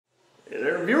Hey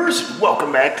there, viewers.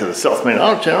 Welcome back to the Self-Made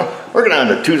Auto Channel. We're going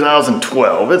on to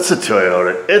 2012. It's the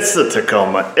Toyota, it's the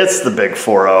Tacoma, it's the big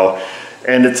 4.0,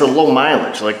 and it's a low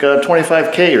mileage, like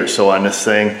 25K or so on this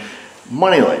thing.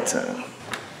 Money lights on.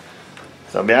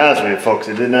 So I'll be honest with you folks,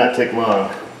 it did not take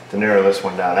long to narrow this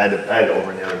one down. I had it over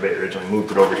in the other bay originally,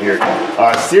 moved it over here.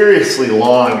 Seriously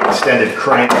long extended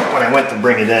crank when I went to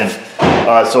bring it in.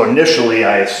 So initially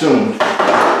I assumed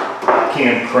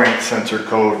cam crank sensor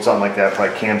code, something like that,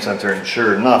 probably cam sensor, and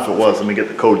sure enough it was. Let me get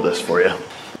the code list for you.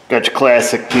 Got your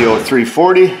classic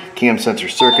PO340, cam sensor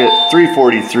circuit,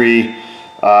 343,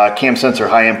 cam sensor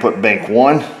high input bank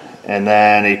 1, and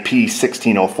then a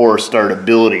P1604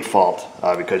 startability fault,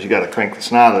 because you got to crank the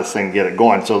snot of this thing to get it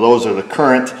going. So those are the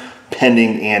current,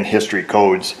 pending, and history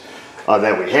codes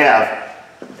that we have.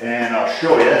 And I'll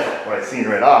show you what I seen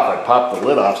right off. I popped the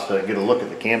lid off so I get a look at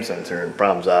the cam sensor, and the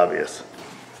problem's obvious.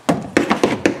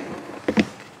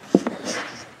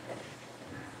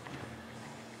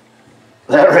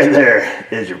 That right there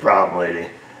is your problem, lady.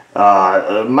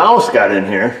 A mouse got in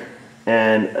here,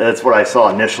 and that's what I saw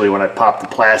initially when I popped the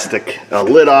plastic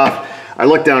lid off. I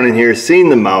looked down in here, seen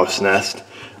the mouse nest.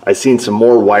 I seen some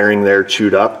more wiring there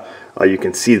chewed up. You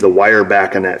can see the wire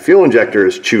back on that fuel injector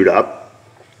is chewed up.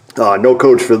 No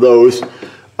codes for those.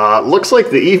 Looks like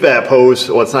the evap hose,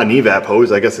 well, it's not an evap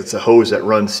hose, I guess it's a hose that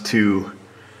runs to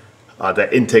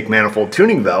that intake manifold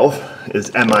tuning valve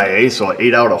is MIA, so I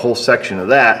ate out a whole section of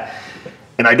that.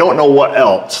 And I don't know what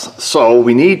else. So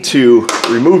we need to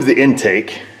remove the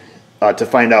intake to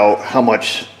find out how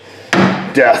much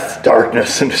death,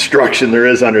 darkness, and destruction there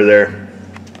is under there.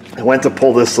 I went to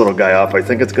pull this little guy off. I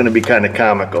think it's going to be kind of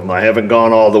comical. I haven't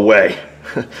gone all the way,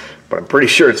 but I'm pretty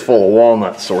sure it's full of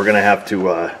walnuts. So we're going to have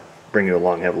to bring you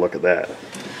along and have a look at that.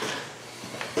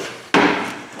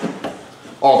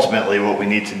 Ultimately, what we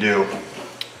need to do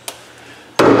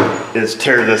is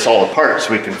tear this all apart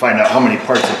so we can find out how many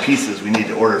parts and pieces we need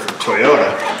to order from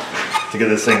Toyota to get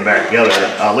this thing back together.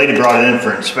 Lady brought it in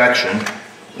for inspection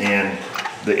and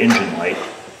the engine light.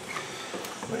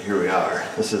 But here we are.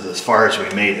 This is as far as we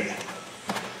made it.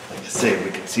 Like I say,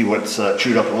 we can see what's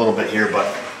chewed up a little bit here, but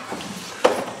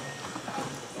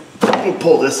we'll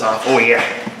pull this off. Oh yeah,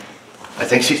 I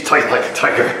think she's tight like a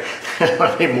tiger.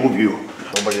 Let me move you.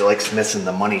 Nobody likes missing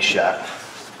the money shot.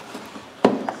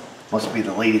 Must be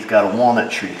the lady's got a walnut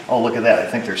tree. Oh, look at that. I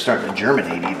think they're starting to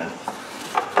germinate even.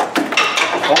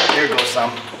 Oh, there goes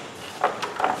some.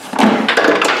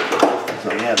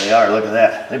 So yeah, they are. Look at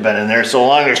that. They've been in there so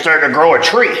long, they're starting to grow a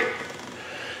tree.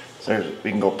 So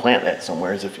we can go plant that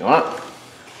somewhere if you want.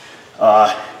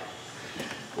 A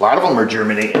lot of them are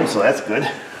germinating, so that's good.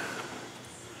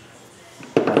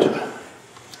 I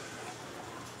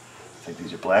think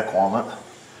these are black walnut.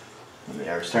 They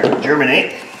are starting to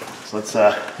germinate. So let's,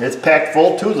 it's packed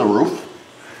full to the roof.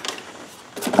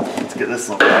 Let's get this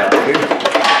little guy out here.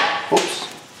 Oops.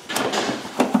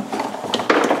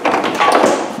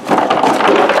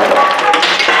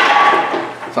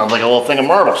 Sounds like a little thing of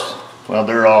marbles. Well,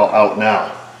 they're all out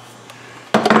now.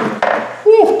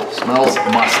 Whew, smells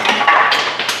musty.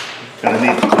 Gonna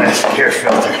need the classic air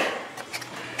filter.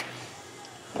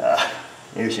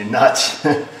 Here's your nuts.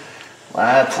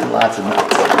 Lots and lots of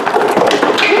nuts.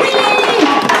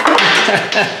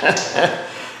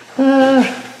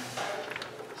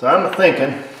 So I'm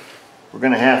thinking we're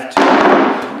going to have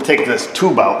to take this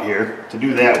tube out here. To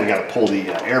do that, we got to pull the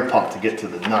air pump to get to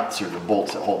the nuts or the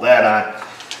bolts that hold that on.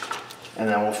 And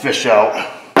then we'll fish out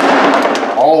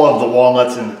all of the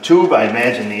walnuts in the tube. I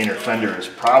imagine the inner fender is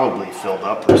probably filled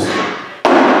up or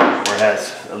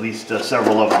has at least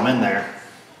several of them in there.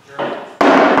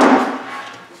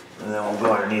 And then we'll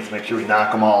go underneath, make sure we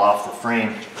knock them all off the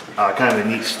frame. Kind of a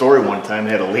neat story one time. I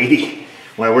had a lady,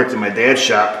 when I worked in my dad's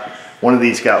shop, one of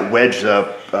these got wedged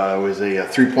up. It was a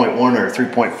 3.1 or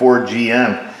 3.4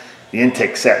 GM. The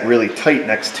intake sat really tight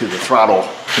next to the throttle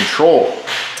control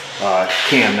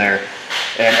cam there.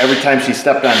 And every time she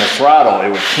stepped on the throttle, it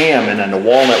would cam, and then the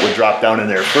walnut would drop down in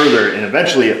there further, and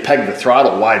eventually it pegged the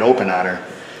throttle wide open on her.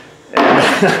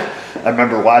 And I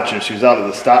remember watching, she was out at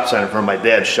the stop sign in front of my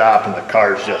dad's shop, and the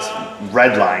car's just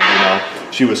redlined, you know.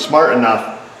 She was smart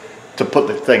enough to put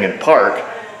the thing in park,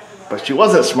 but she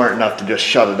wasn't smart enough to just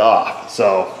shut it off.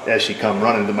 So as she come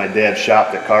running to my dad's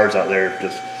shop, the car's out there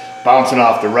just bouncing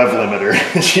off the rev limiter.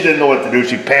 She didn't know what to do.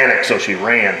 She panicked, so she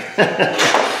ran.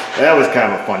 That was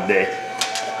kind of a fun day.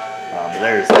 But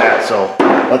there's that. So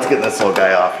let's get this little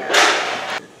guy off here.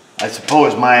 I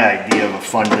suppose my idea of a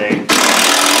fun day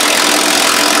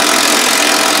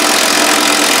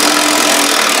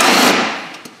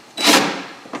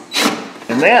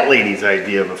and that lady's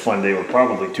idea of a fun day were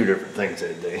probably two different things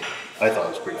that day. I thought it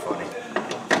was pretty funny.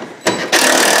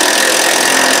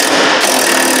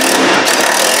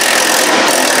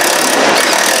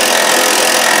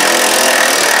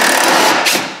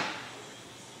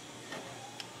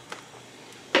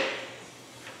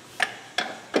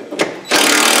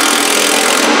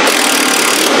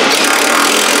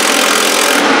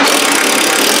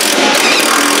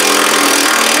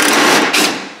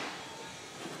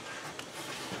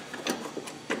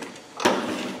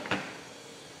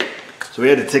 So we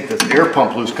had to take this air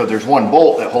pump loose because there's one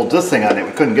bolt that holds this thing on it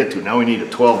we couldn't get to. Now we need a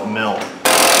 12 mil.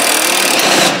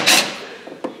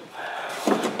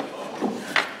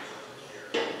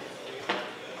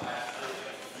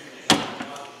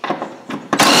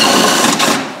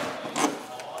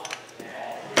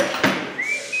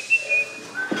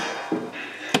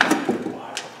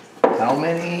 How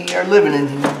many are living in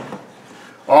here?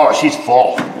 Oh, she's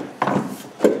full.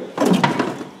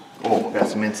 Oh, got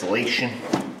some insulation.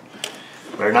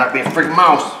 Better not be a freaking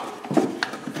mouse.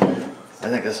 I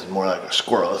think this is more like a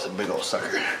squirrel. This is a big old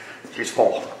sucker. She's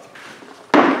full.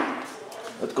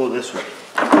 Let's go this way.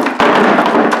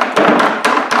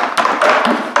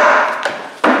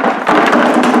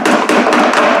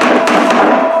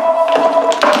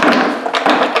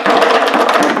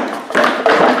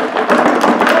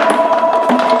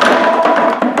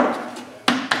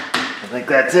 I think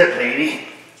that's it, baby.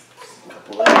 A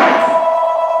couple of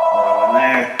one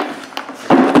there.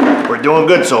 We're doing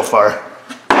good so far.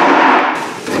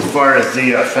 As far as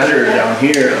the fender down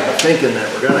here, I'm thinking that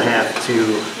we're gonna have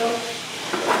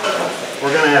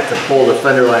to pull the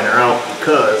fender liner out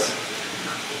because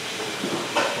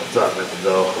what's up, Mrs.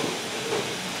 O?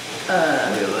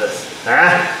 Look at this.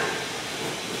 Huh?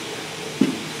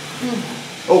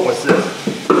 Oh, what's this?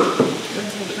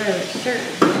 This is for the shirt.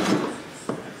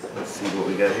 Let's see what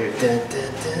we got here. Dun,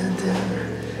 dun, dun, dun.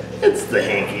 It's the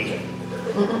hanky.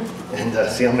 And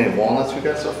see how many walnuts we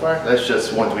got so far? That's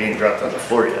just ones we ain't dropped on the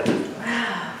floor yet.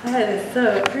 Wow, that is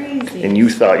so crazy. And you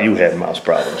thought you had mouse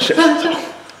problems.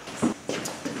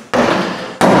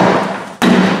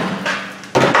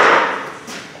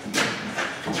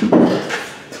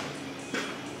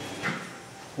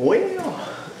 Well,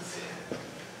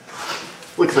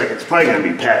 looks like it's probably going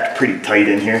to be packed pretty tight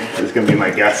in here. Is going to be my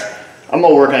guess. I'm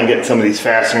going to work on getting some of these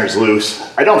fasteners loose.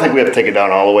 I don't think we have to take it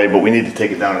down all the way, but we need to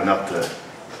take it down enough to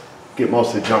get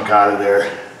most of the junk out of there.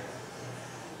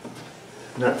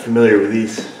 Not familiar with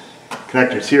these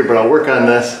connectors here, but I'll work on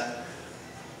this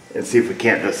and see if we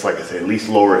can't just, like I say, at least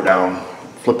lower it down,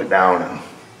 flip it down, and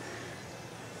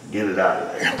get it out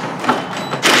of there.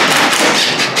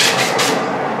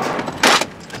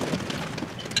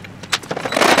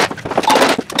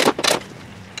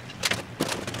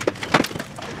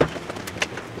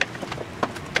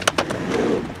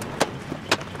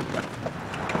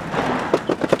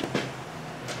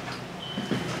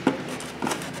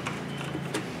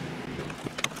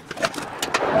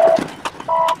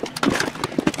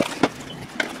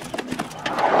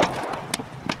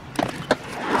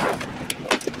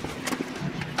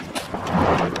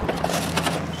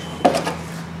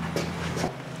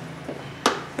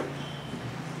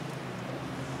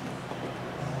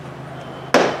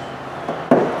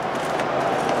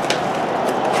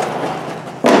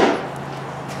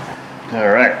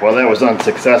 Alright, well that was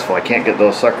unsuccessful. I can't get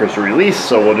those suckers released,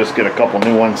 so we'll just get a couple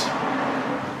new ones.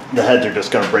 The heads are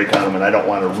just going to break on them, and I don't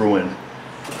want to ruin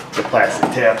the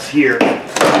plastic tabs here.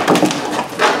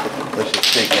 Let's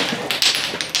just take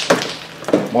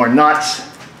more nuts.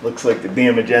 Looks like the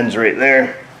damage ends right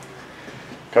there.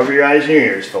 Cover your eyes and your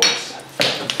ears, folks.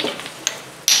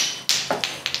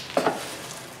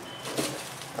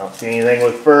 I don't see anything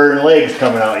with fur and legs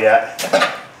coming out yet.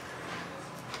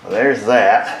 Well, there's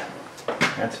that.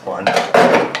 That's fun. I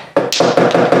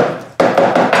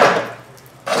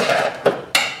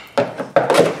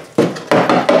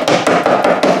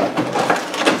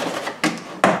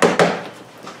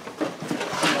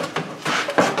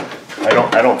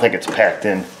don't think it's packed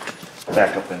in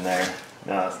back up in there.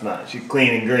 No, it's not. She's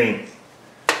clean and green.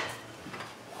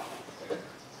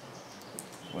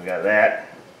 We got that.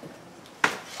 I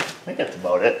think that's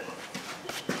about it.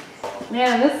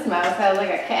 Man, this mouse has like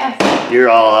a cast. You're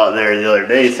all out there the other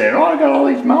day saying, oh, I got all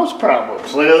these mouse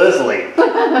problems. Look at this lady.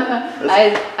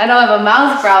 I don't have a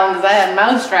mouse problem because I have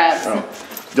mouse traps.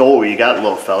 Oh, you got a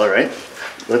little fella, right?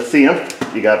 Let's see him.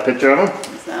 You got a picture of him?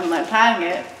 It's on my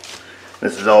pocket.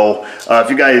 This is O. If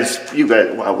you guys,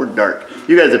 wow, we're dark.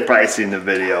 You guys have probably seen the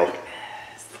video.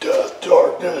 Death,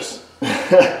 darkness.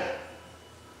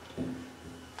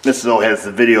 Mrs. O has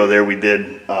the video there we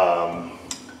did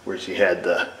where she had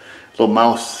the little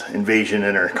mouse invasion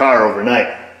in her car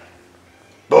overnight.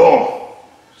 Boom.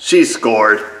 She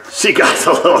scored. She got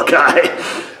the little guy.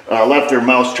 Left her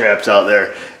mouse traps out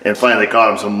there and finally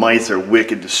caught him. Some mice are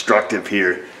wicked destructive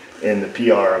here in the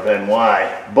PR of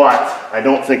NY. But I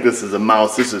don't think this is a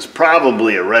mouse. This is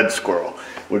probably a red squirrel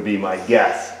would be my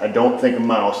guess. I don't think a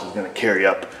mouse is going to carry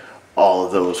up all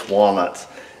of those walnuts.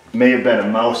 May have been a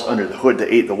mouse under the hood that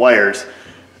ate the wires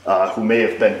who may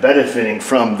have been benefiting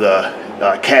from the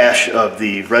cache of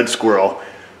the red squirrel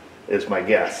is my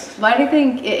guess. Why do you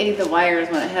think it ate the wires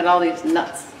when it had all these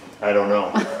nuts? I don't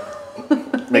know.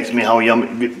 Makes me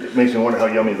wonder how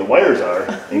yummy the wires are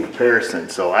in comparison.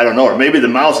 So I don't know. Or maybe the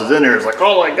mouse is in there. It's like,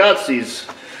 oh, I got these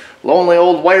lonely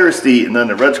old wires to eat. And then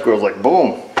the red squirrel's like,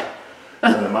 boom.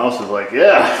 And the mouse is like,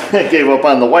 yeah, it gave up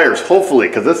on the wires. Hopefully,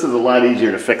 because this is a lot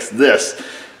easier to fix this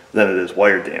than it is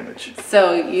wire damage.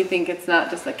 So you think it's not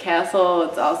just a castle,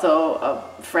 it's also a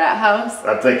frat house?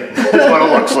 I'm thinking that's what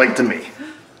it looks like to me.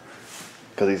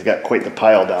 Because he's got quite the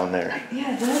pile down there.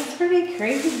 Yeah, that's pretty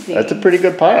crazy. That's a pretty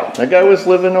good pile. That guy was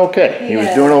living okay. He was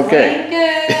doing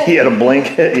okay. He had a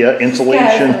blanket, yeah,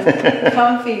 insulation. He had a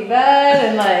comfy bed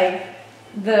and like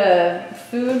the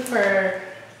food for,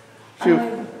 I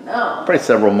don't know. Probably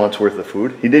several months worth of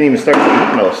food. He didn't even start to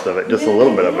eat most of it, just a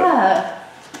little bit of it. Yeah.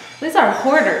 These are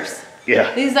hoarders.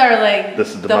 Yeah. These are like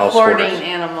this is the hoarding hoarders.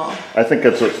 Animal. I think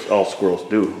that's what all squirrels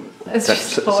do. It's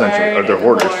just hoard they're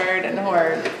hoarders. Hoard and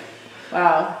hoard.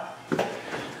 Wow.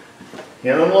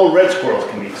 Yeah, them little red squirrels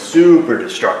can be super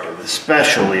destructive,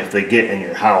 especially if they get in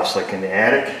your house, like in the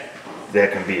attic.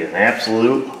 That can be an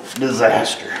absolute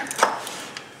disaster.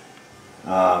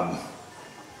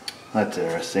 That's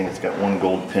interesting. It's got one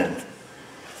gold pin.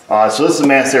 So this is a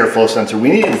mass airflow sensor.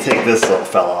 We need to take this little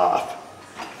fella off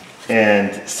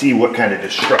and see what kind of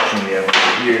destruction we have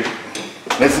over here.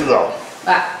 Mrs. O,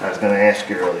 I was going to ask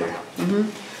you earlier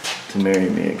to marry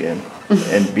me again.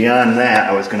 And beyond that,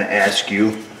 I was going to ask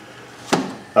you,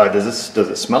 does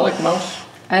it smell like mouse?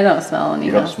 I don't smell any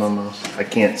You don't smell mouse? I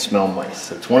can't smell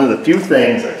mice. It's one of the few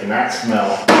things I cannot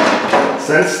smell.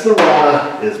 Since the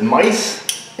Rona is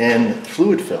mice and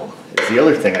fluid film. It's the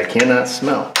other thing I cannot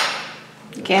smell.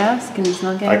 Gas? Can you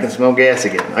smell gas? I can smell gas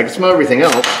again. I can smell everything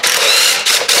else.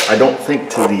 I don't think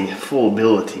to the full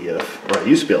ability of, or I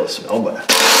used to be able to smell, but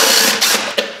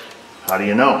how do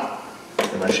you know?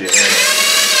 Unless you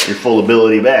had your full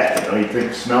ability back. You know, you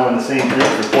think smelling the same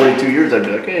thing for 42 years, I'd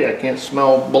be like, hey, I can't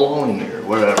smell bologna or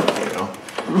whatever, you know.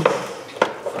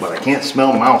 But I can't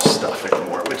smell mouse stuff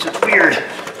anymore, which is weird.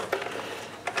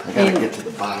 I gotta get to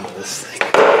the bottom of this thing.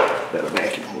 Got a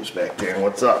vacuum hose back there, and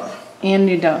what's up? And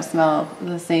you don't smell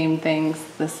the same things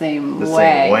the same way. The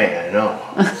same way, I know.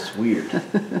 It's weird.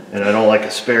 And I don't like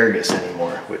asparagus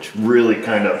anymore, which really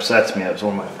kind of upsets me. It's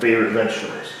one of my favorite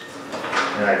vegetables.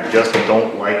 And I just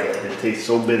don't like it. It tastes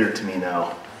so bitter to me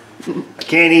now. I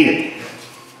can't eat it.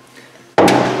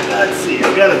 Let's see,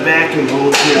 I've got a vacuum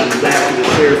hose here on the back of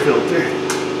this air filter.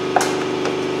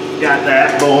 Got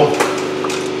that, boom.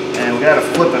 And we gotta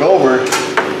flip it over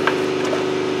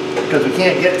because we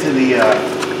can't get to the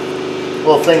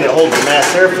little thing that holds the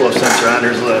mass airflow sensor on.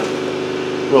 There's a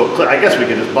little clip. I guess we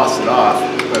could just bust it off,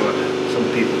 like what some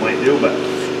people might do, but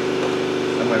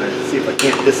I'm gonna see if I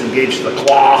can't disengage the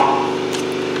claw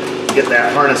and get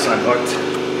that harness unhooked.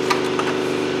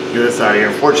 Get this out of here.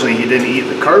 Unfortunately, he didn't eat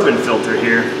the carbon filter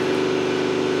here,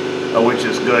 which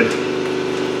is good,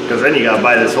 because then you gotta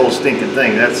buy this whole stinking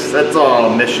thing. That's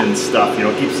all emission stuff, you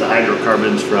know, keeps the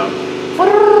hydrocarbons from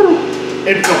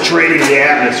infiltrating the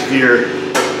atmosphere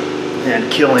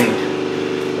and killing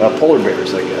polar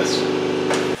bears, I guess.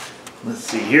 Let's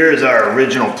see, here's our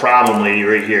original problem lady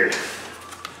right here.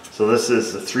 So this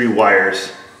is the 3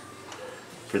 wires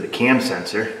for the cam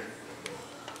sensor.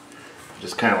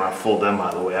 Just kind of want to fold them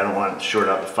out of the way. I don't want to short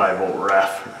out the 5-volt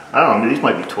ref. I don't know, these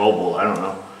might be 12-volt, I don't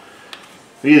know.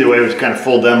 But either way, we just kind of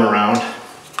fold them around.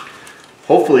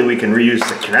 Hopefully we can reuse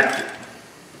the connector.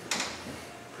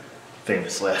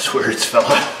 Famous last words,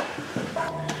 fella.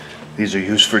 These are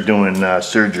used for doing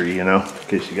surgery, you know, in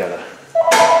case you gotta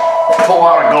pull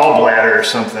out a gallbladder or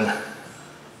something.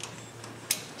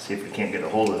 See if we can't get a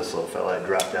hold of this little fella. I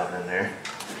dropped down in there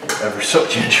ever so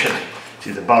gingerly.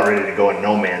 She's about ready to go in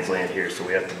no man's land here, so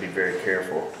we have to be very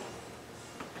careful.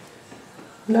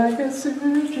 Like a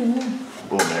surgeon.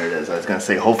 Boom, there it is. I was gonna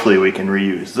say, hopefully we can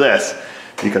reuse this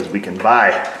because we can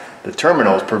buy the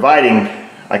terminals, providing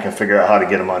I can figure out how to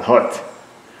get them unhooked.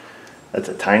 That's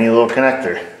a tiny little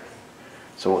connector.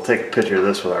 So we'll take a picture of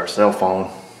this with our cell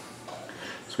phone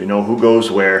so we know who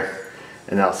goes where,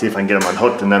 and I'll see if I can get them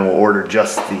unhooked, and then we'll order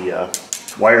just the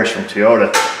wires from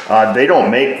Toyota. They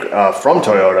don't make, from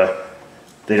Toyota,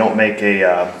 they don't make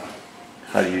a,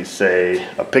 how do you say,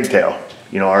 a pigtail,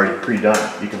 you know, already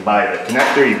pre-done. You can buy the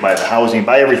connector, you can buy the housing, you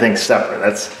buy everything separate.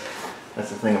 That's the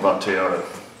thing about Toyota.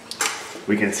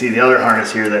 We can see the other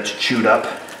harness here that's chewed up.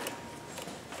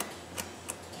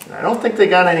 And I don't think they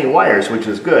got any wires, which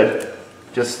is good.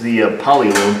 Just the poly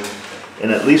lube,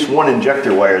 and at least one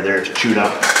injector wire there is chewed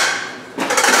up.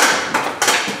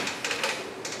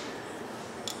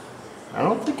 I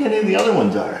don't think any of the other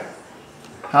ones are.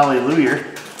 Hallelujah.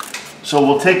 So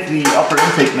we'll take the upper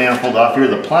intake manifold off here,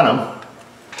 the plenum.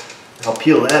 I'll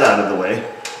peel that out of the way.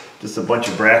 Just a bunch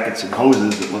of brackets and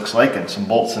hoses, it looks like, and some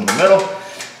bolts in the middle.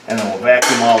 And then we'll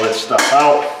vacuum all this stuff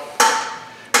out,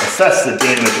 assess the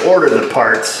damage, order the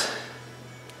parts,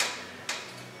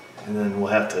 and then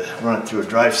we'll have to run it through a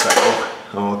drive cycle.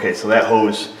 Oh, okay, so that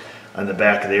hose on the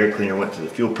back of the air cleaner went to the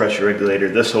fuel pressure regulator.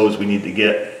 This hose we need to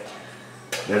get.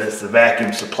 That is the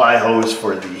vacuum supply hose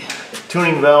for the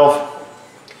tuning valve,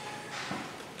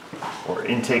 or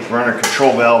intake runner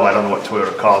control valve. I don't know what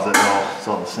Toyota calls it. No, it's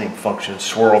all the same function.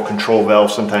 Swirl control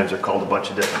valve. Sometimes they're called a bunch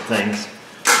of different things.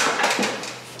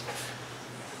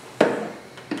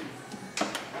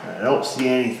 I don't see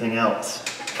anything else.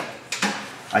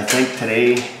 I think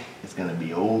today is going to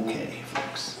be okay,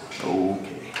 folks.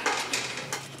 Okay.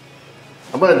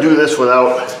 I'm going to do this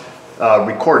without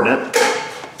recording it.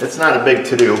 It's not a big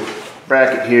to-do.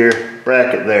 Bracket here,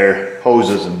 bracket there,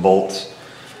 hoses and bolts.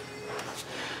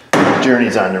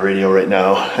 Journey's on the radio right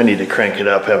now. I need to crank it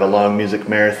up, have a long music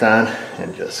marathon,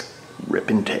 and just rip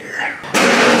and tear.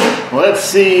 Well, let's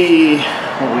see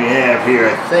what we have here.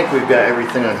 I think we've got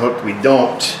everything unhooked. We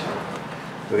don't.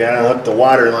 We got to unhook the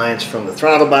water lines from the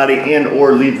throttle body and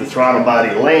or leave the throttle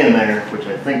body laying there, which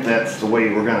I think that's the way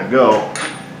we're going to go.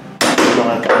 We don't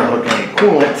have to unhook any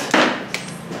coolant.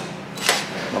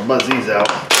 I'll buzz these out.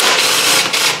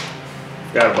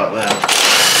 Forgot about that.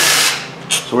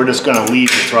 So we're just going to leave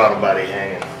the throttle body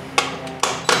hanging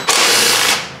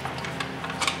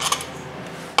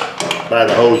by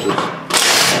the hoses.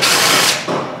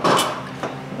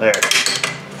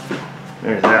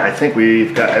 There's that. I think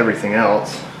we've got everything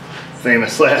else.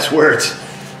 Famous last words.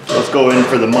 Let's go in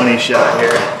for the money shot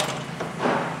here.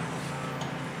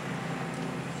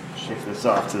 Shift this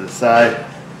off to the side.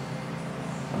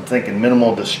 I'm thinking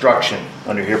minimal destruction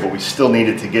under here, but we still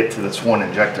needed to get to this one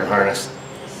injector harness.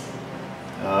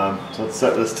 So let's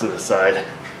set this to the side.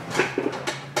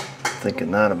 Thinking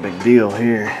not a big deal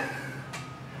here.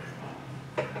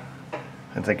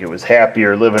 I think it was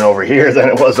happier living over here than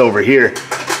it was over here.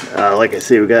 Like I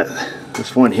say, we got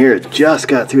this one here. It just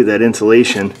got through that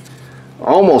insulation.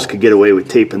 Almost could get away with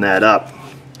taping that up,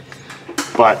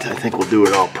 but I think we'll do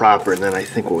it all proper. And then I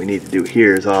think what we need to do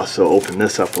here is also open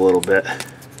this up a little bit,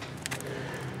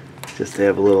 just to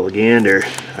have a little gander.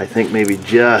 I think maybe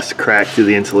just crack through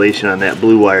the insulation on that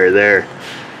blue wire there.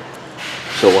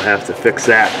 So we'll have to fix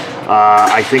that.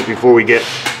 I think before we get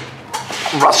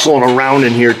rustling around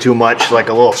in here too much like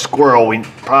a little squirrel, we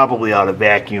probably ought to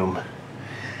vacuum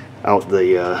out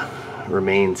the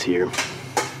remains here.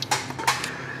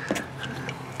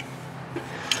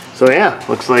 So yeah,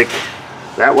 looks like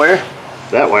that wire,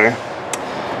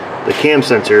 the cam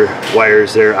sensor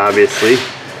wires there, obviously.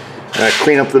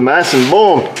 Clean up the mess and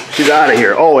boom, she's out of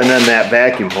here. Oh, and then that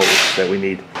vacuum hose that we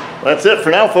need. Well, that's it for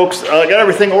now, folks. I got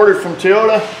everything ordered from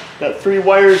Toyota. Got 3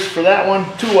 wires for that one,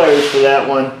 2 wires for that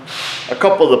one, a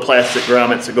couple of the plastic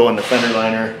grommets that go in the fender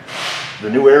liner, the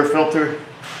new air filter,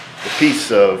 the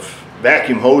piece of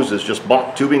vacuum hose is just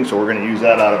bulk tubing, so we're going to use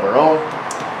that out of our own.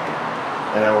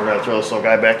 And then we're going to throw this little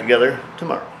guy back together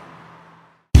tomorrow.